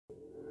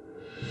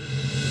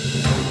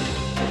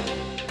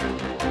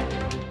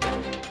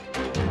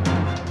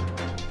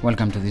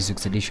Welcome to this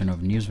week's edition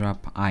of News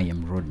Wrap. I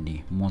am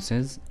Rodney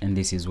Moses, and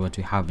this is what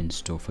we have in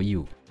store for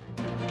you.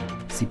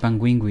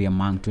 Sipangwingwi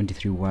among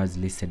 23 words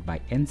listed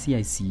by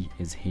NCIC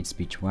as hate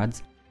speech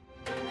words.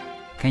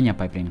 Kenya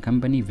Pipeline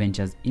Company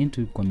ventures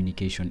into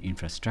communication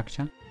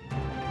infrastructure.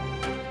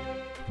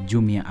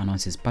 Jumia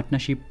announces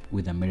partnership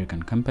with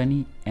American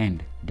company,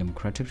 and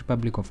Democratic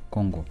Republic of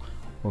Congo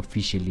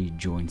officially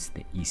joins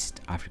the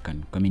East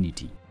African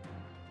Community.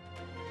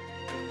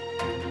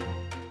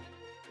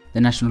 The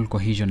National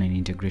Cohesion and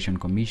Integration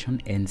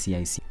Commission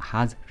 (NCIC)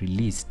 has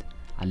released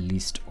a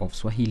list of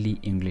Swahili,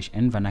 English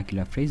and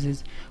vernacular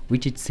phrases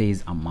which it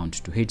says amount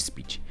to hate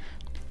speech.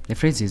 The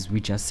phrases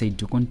which are said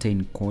to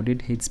contain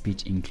coded hate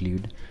speech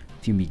include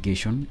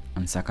fumigation,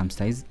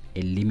 uncircumcised,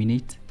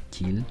 eliminate,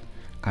 kill,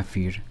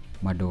 kafir,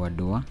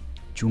 madoadoa,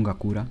 chunga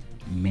kura,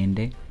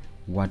 mende,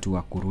 watu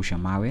wa kurusha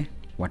mawe,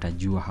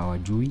 watajua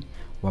hawajui,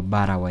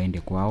 wabara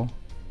waende kwao,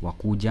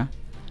 wakuja,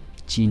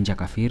 chinja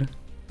kafir,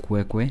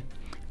 kwekwe,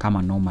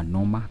 kama noma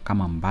noma,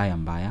 kama mbaya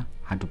mbaya,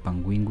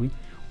 hatupangwingwi,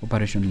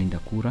 Operation Linda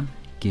Kura,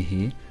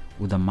 kehe,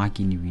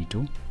 udhamaki ni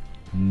wito,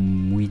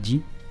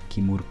 mwiji,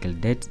 kimur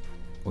keldet,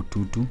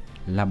 otutu,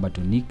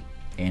 labatonik,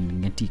 and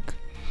ngetik.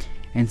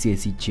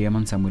 NCIC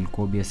Chairman Samuel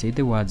Kobia said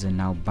the words are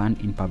now banned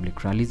in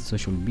public rallies,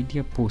 social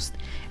media posts,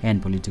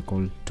 and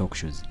political talk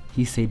shows.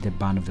 He said the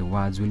ban of the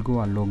words will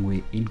go a long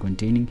way in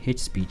containing hate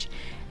speech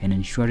and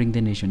ensuring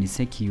the nation is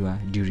secure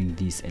during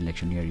this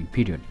electioneering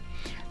period.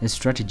 The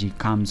strategy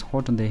comes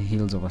hot on the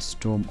heels of a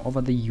storm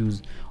over the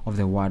use of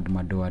the word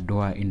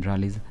madoadoa in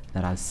rallies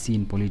that has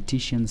seen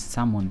politicians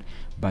summoned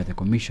by the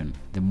commission,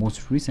 the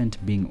most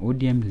recent being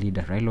ODM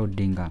leader Raila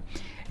Odinga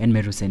and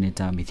Meru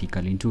Senator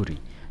Mithika Linturi.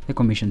 The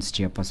commission's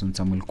chairperson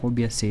Samuel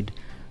Kobia said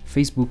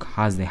Facebook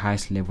has the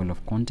highest level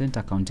of content,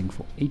 accounting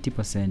for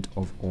 80%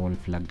 of all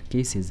flagged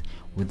cases,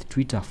 with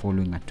Twitter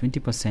following at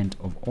 20%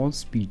 of all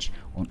speech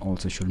on all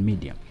social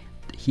media.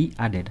 He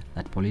added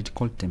that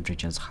political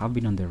temperatures have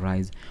been on the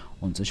rise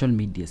on social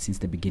media since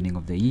the beginning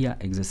of the year,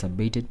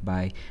 exacerbated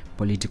by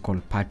political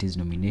parties'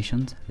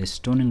 nominations, the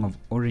stoning of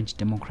Orange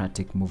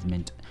Democratic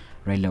Movement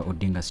Raila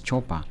Odinga's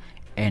chopper,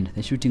 and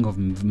the shooting of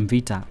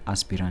Mvita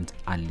aspirant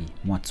Ali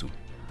Mwatsu.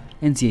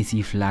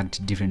 NCIC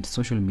flagged different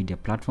social media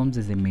platforms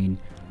as the main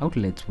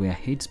outlets where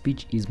hate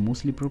speech is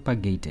mostly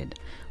propagated.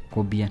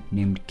 Kobia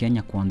named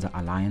Kenya Kwanza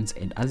Alliance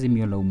and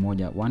Azimio la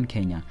Umoja One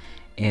Kenya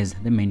as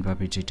the main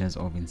perpetrators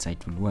of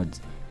insightful words.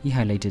 He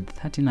highlighted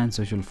 39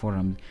 social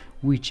forums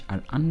which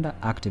are under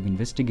active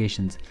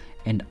investigations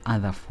and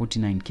other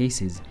 49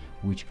 cases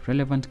which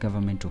relevant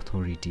government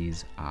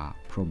authorities are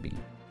probing.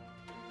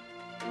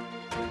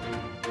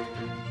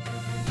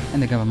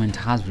 And the government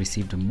has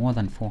received more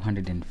than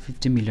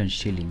 450 million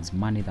shillings,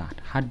 money that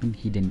had been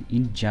hidden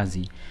in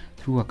Jersey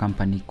through a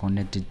company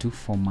connected to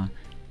former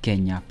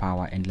Kenya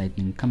Power and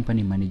Lightning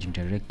Company Managing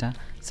Director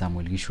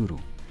Samuel Gishuru.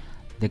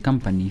 The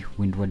company,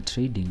 Windward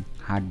Trading,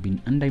 had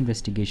been under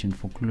investigation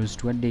for close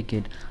to a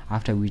decade,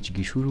 after which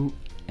Gishuru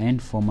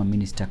and former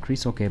Minister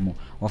Chris Okemo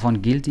were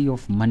found guilty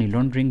of money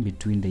laundering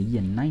between the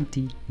year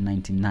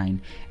 1999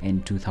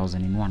 and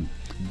 2001.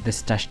 The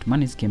stashed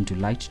monies came to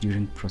light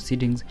during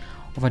proceedings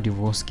of a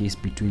divorce case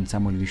between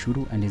Samuel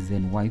Gishuru and his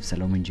then wife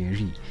Salome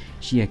Njeri.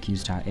 She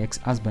accused her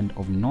ex-husband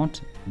of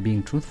not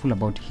being truthful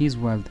about his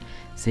wealth,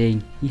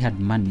 saying he had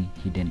money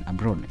hidden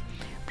abroad.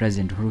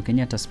 President Uhuru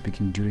Kenyatta,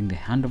 speaking during the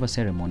handover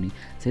ceremony,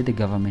 said the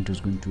government was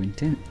going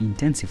to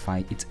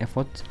intensify its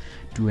efforts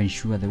to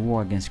ensure the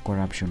war against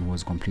corruption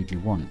was completely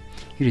won.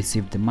 He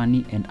received the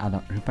money and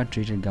other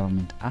repatriated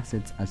government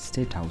assets at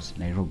State House,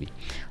 Nairobi.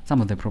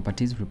 Some of the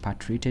properties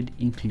repatriated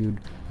include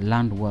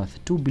land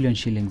worth 2 billion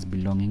shillings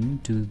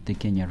belonging to the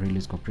Kenya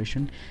Railways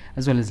Corporation,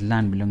 as well as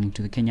land belonging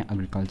to the Kenya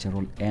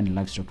Agricultural and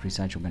Livestock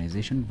Research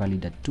Organization,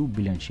 valued at 2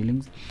 billion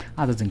shillings.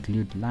 Others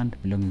include land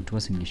belonging to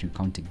Uasin Gishu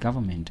County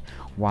Government,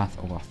 worth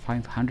over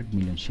 500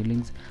 million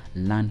shillings,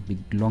 land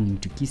belonging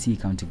to Kisii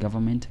County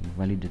Government,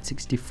 valued at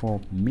 64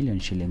 million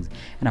shillings,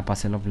 and a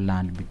parcel of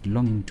land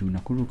belonging to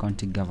Nakuru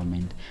County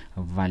Government,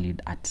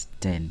 valued at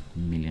 10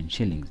 million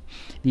shillings.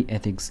 The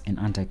Ethics and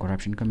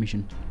Anti-Corruption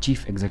Commission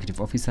Chief Executive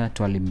Officer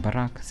Twalim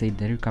Barak said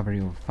the recovery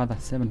of further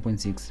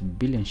 7.6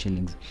 billion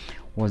shillings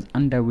was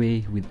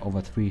underway, with over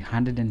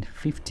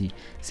 350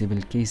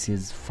 civil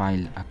cases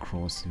filed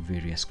across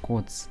various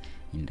courts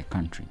in the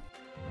country.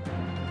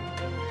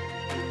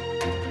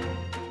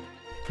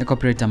 The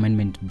Corporate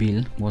Amendment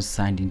Bill was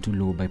signed into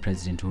law by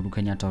President Uhuru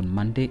Kenyatta on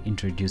Monday,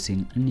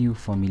 introducing a new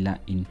formula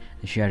in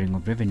the sharing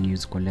of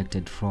revenues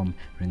collected from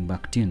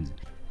ringback tunes.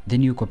 The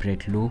new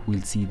corporate law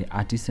will see the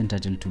artist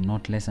entitled to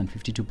not less than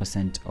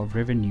 52% of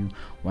revenue,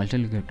 while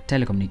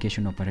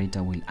telecommunication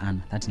operator will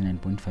earn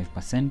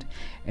 39.5%,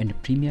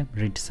 and premium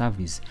rate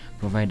service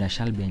provider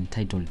shall be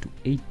entitled to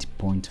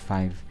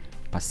 8.5%.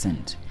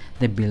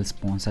 The bill,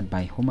 sponsored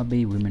by Homa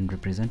Bay Women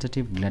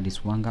Representative Gladys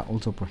Wanga,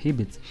 also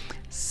prohibits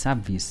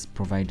service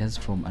providers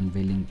from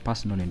unveiling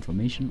personal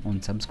information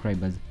on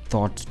subscribers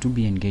thought to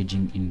be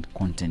engaging in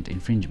content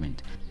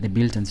infringement. The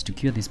bill tends to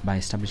cure this by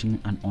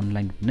establishing an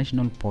online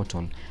national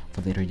portal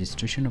for the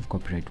registration of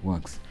copyright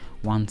works.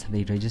 Once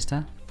they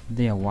register,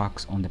 their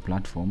works on the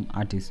platform,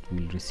 artists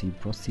will receive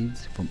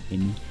proceeds from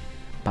any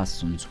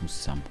persons who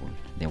sample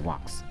their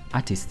works.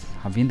 Artists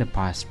have in the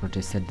past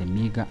protested the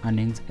meager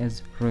earnings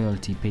as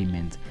royalty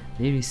payments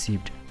they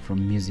received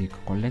from music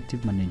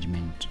collective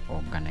management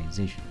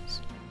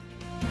organizations.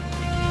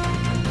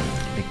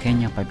 The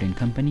Kenya Pipeline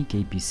Company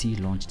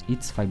KPC launched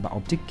its fiber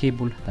optic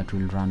cable that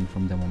will run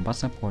from the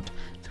Mombasa port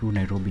through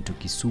Nairobi to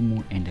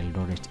Kisumu and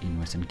Eldoret in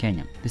Western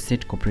Kenya. The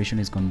state corporation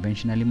is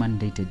conventionally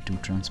mandated to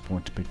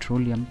transport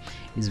petroleum,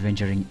 is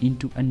venturing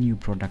into a new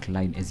product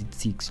line as it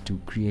seeks to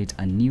create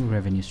a new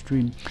revenue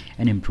stream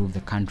and improve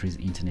the country's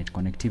internet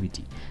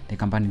connectivity. The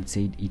company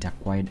said it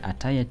acquired a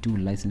Tier 2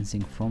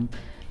 licensing from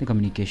the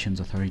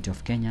Communications Authority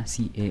of Kenya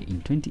 (CA)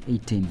 in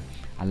 2018,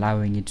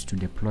 allowing it to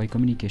deploy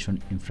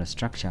communication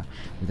infrastructure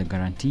with a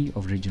guarantee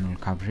of regional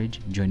coverage,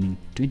 joining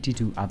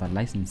 22 other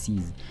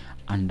licensees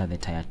under the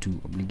Tier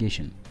 2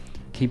 obligation.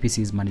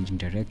 KPC's managing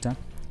director,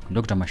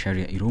 Dr.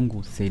 Macharia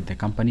Irungu, said the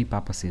company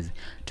purposes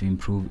to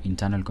improve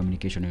internal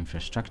communication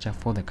infrastructure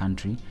for the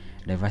country,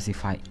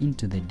 diversify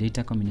into the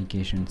data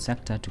communication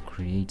sector to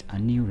create a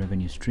new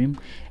revenue stream,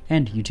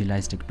 and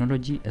utilize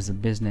technology as a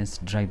business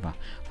driver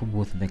for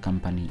both the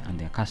company and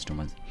their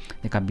customers.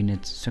 The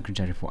Cabinet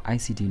Secretary for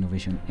ICT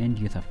Innovation and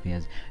Youth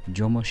Affairs,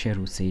 Jomo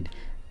Sheru, said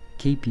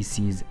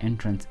KPC's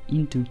entrance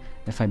into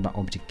the fiber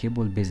optic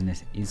cable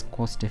business is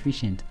cost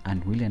efficient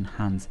and will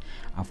enhance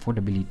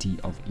affordability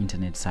of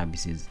internet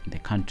services in the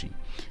country.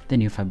 The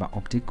new fiber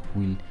optic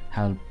will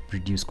help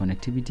reduce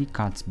connectivity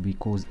cuts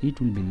because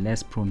it will be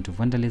less prone to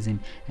vandalism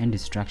and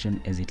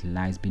destruction as it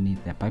lies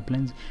beneath the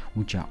pipelines,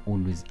 which are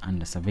always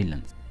under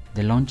surveillance.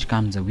 The launch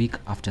comes a week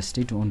after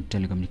state-owned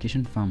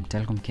telecommunication firm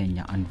Telkom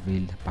Kenya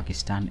unveiled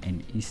Pakistan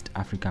and East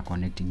Africa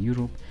Connecting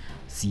Europe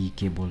sea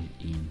cable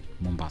in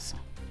Mombasa.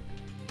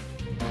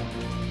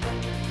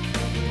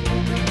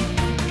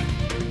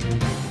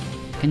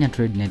 Kenya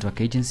Trade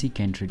Network Agency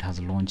KenTrade has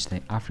launched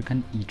the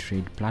African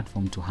e-trade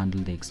platform to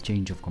handle the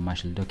exchange of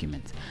commercial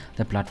documents.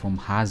 The platform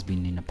has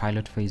been in a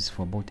pilot phase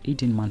for about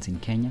 18 months in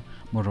Kenya,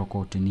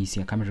 Morocco,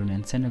 Tunisia, Cameroon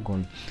and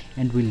Senegal,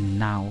 and will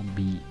now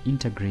be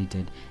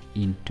integrated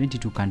in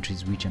 22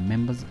 countries which are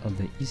members of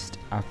the East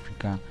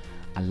Africa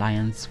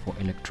Alliance for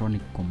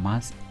Electronic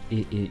Commerce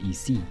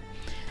 (AAEC).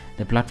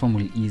 The platform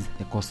will ease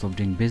the cost of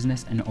doing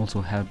business and also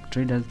help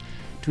traders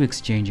to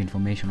exchange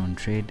information on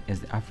trade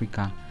as the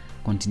Africa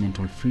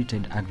Continental Free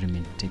Trade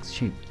Agreement takes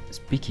shape.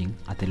 Speaking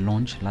at the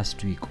launch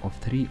last week of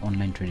 3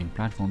 online trading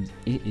platforms,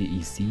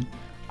 AAEC,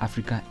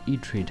 Africa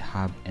E-Trade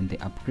Hub and the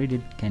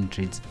upgraded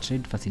KenTrade's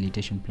Trade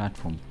Facilitation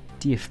Platform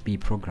TFP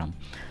program,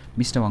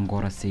 Mr.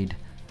 Wangora said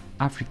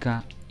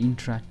Africa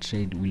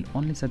Intra-Trade will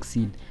only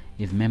succeed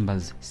if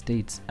members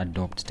states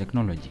adopt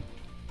technology.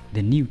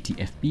 The new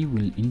TFP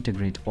will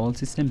integrate all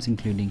systems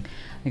including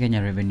the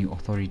Kenya Revenue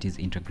Authority's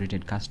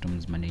Integrated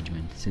Customs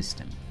Management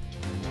System.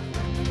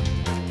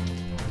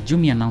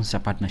 Jumia announced a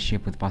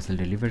partnership with parcel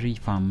delivery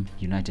firm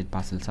United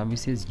Parcel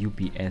Services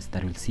 (UPS)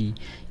 that will see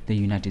the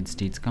United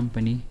States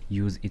company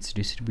use its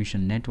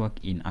distribution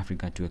network in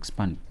Africa to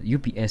expand.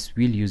 UPS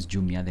will use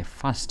Jumia, the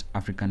first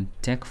African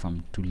tech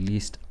firm to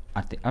list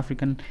at the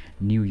African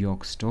New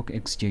York Stock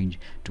Exchange,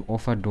 to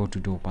offer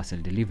door-to-door parcel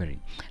delivery.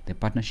 The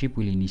partnership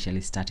will initially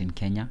start in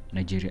Kenya,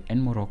 Nigeria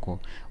and Morocco,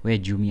 where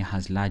Jumia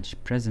has large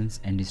presence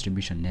and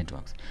distribution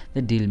networks.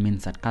 The deal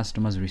means that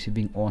customers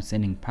receiving or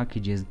sending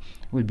packages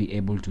will be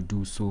able to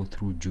do so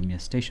through Jumia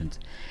stations.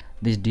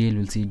 This deal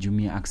will see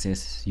Jumia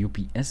access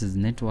UPS's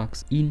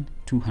networks in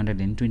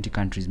 220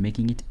 countries,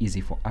 making it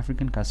easy for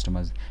African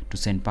customers to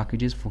send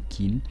packages for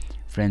kin,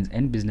 friends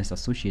and business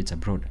associates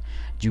abroad.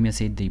 Jumia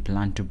said they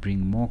plan to bring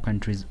more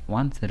countries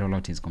once the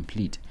rollout is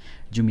complete.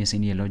 Jumia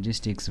Senior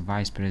Logistics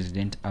Vice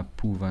President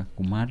Apurva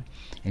Kumar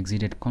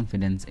exuded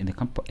confidence in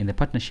the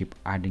partnership,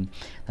 adding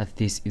that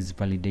this is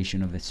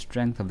validation of the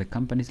strength of the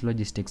company's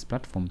logistics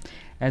platform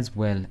as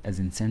well as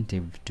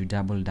incentive to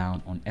double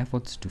down on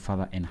efforts to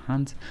further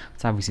enhance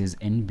services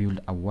and build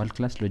a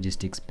world-class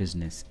logistics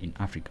business in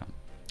Africa.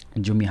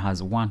 Jumia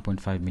has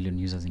 1.5 million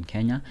users in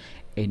Kenya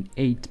and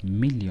 8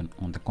 million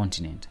on the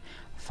continent.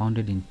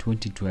 Founded in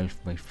 2012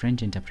 by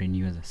French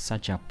entrepreneurs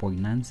Sacha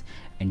Poignans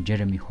and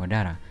Jeremy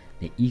Hodara,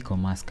 the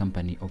e-commerce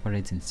company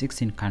operates in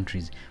 16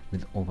 countries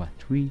with over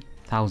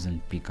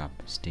 3,000 pickup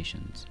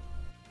stations.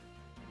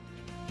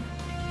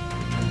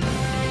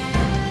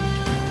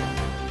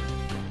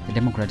 The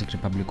Democratic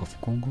Republic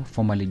of Congo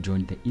formally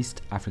joined the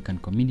East African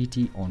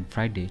Community on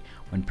Friday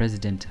when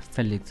President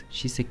Felix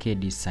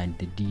Tshisekedi signed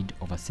the deed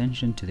of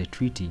accession to the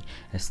treaty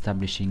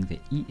establishing the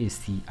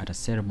EAC at a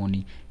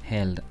ceremony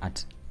held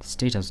at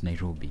State House,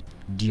 Nairobi.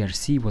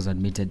 DRC was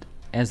admitted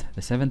as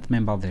the 7th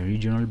member of the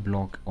regional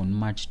bloc on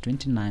March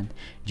 29th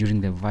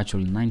during the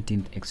virtual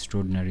 19th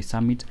Extraordinary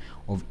Summit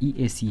of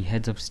EAC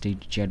Heads of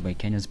State chaired by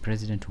Kenya's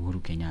President Uhuru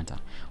Kenyatta.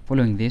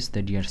 Following this,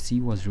 the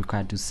DRC was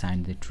required to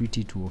sign the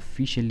treaty to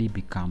officially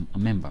become a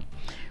member.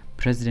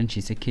 President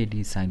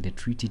Tshisekedi signed the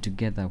treaty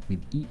together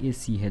with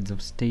EAC heads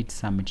of state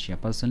summit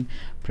chairperson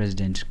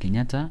President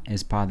Kenyatta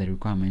as per the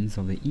requirements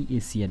of the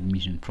EAC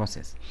admission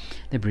process.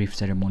 The brief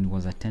ceremony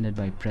was attended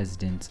by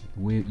President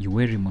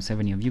Yoweri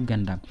Museveni of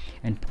Uganda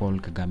and Paul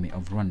Kagame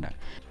of Rwanda.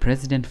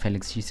 President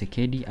Felix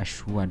Tshisekedi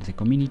assured the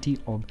community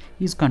of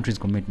his country's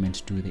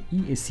commitment to the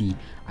EAC,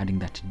 adding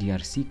that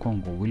DRC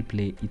Congo will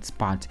play its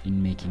part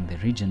in making the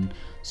region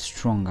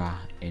stronger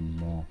and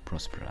more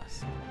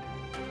prosperous.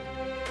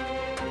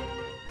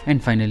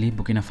 And finally,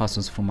 Burkina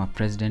Faso's former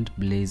president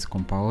Blaise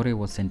Compaoré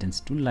was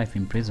sentenced to life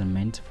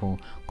imprisonment for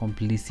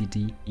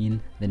complicity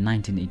in the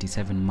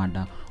 1987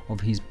 murder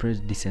of his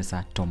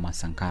predecessor Thomas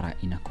Sankara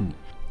in a coup.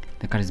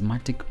 The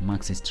charismatic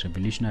Marxist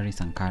revolutionary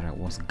Sankara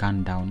was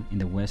gunned down in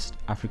the West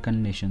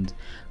African nation's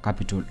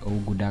capital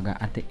Ouagadougou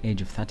at the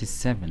age of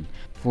 37,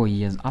 4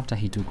 years after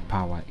he took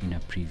power in a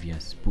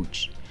previous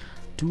putsch.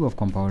 Two of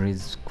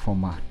Compaoré's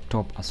former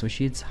top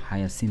associates,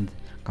 Hyacinth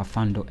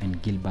Kafando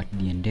and Gilbert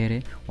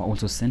Diendere, were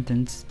also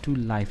sentenced to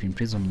life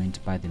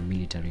imprisonment by the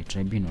military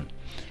tribunal.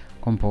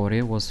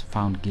 Compaoré was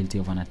found guilty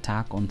of an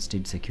attack on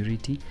state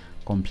security,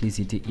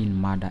 complicity in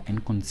murder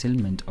and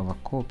concealment of a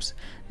corpse,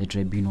 the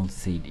tribunal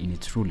said in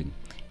its ruling.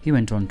 He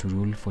went on to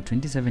rule for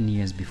 27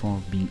 years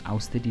before being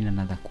ousted in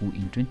another coup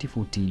in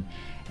 2014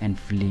 and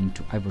fleeing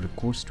to Ivory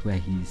Coast, where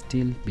he is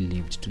still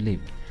believed to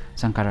live.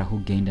 Sankara, who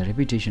gained a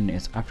reputation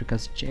as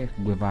Africa's Che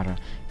Guevara,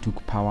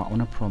 took power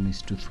on a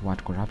promise to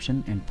thwart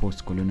corruption and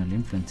post-colonial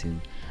influences,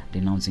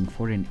 denouncing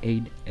foreign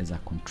aid as a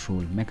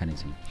control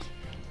mechanism.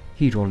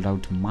 He rolled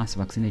out mass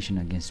vaccination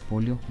against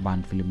polio,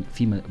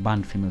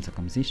 banned female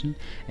circumcision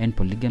and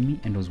polygamy,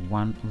 and was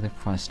one of the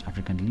first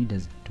African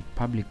leaders to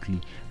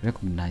publicly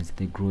recognize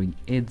the growing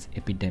AIDS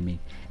epidemic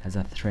as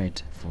a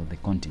threat for the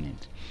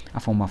continent. A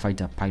former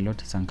fighter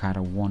pilot,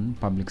 Sankara won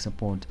public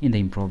support in the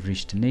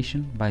impoverished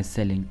nation by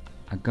selling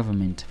a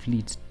government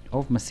fleet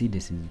of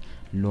Mercedeses,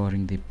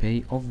 lowering the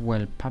pay of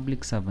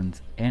public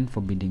servants and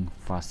forbidding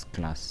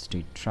first-class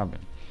state travel.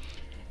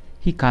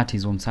 He cut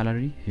his own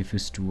salary,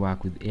 refused to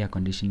work with air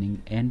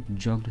conditioning, and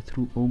jogged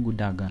through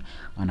Ouagadougou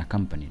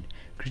unaccompanied.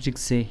 Critics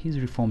say his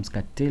reforms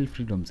curtailed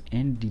freedoms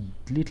and did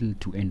little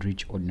to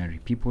enrich ordinary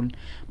people,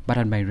 but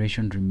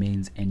admiration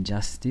remains and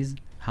justice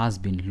has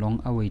been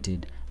long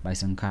awaited by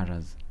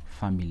Sankara's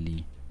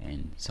family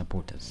and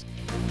supporters.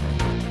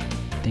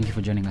 Thank you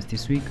for joining us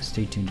this week.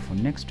 Stay tuned for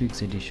next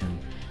week's edition.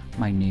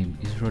 My name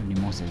is Rodney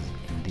Moses,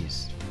 and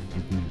this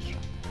is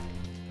Newsroom.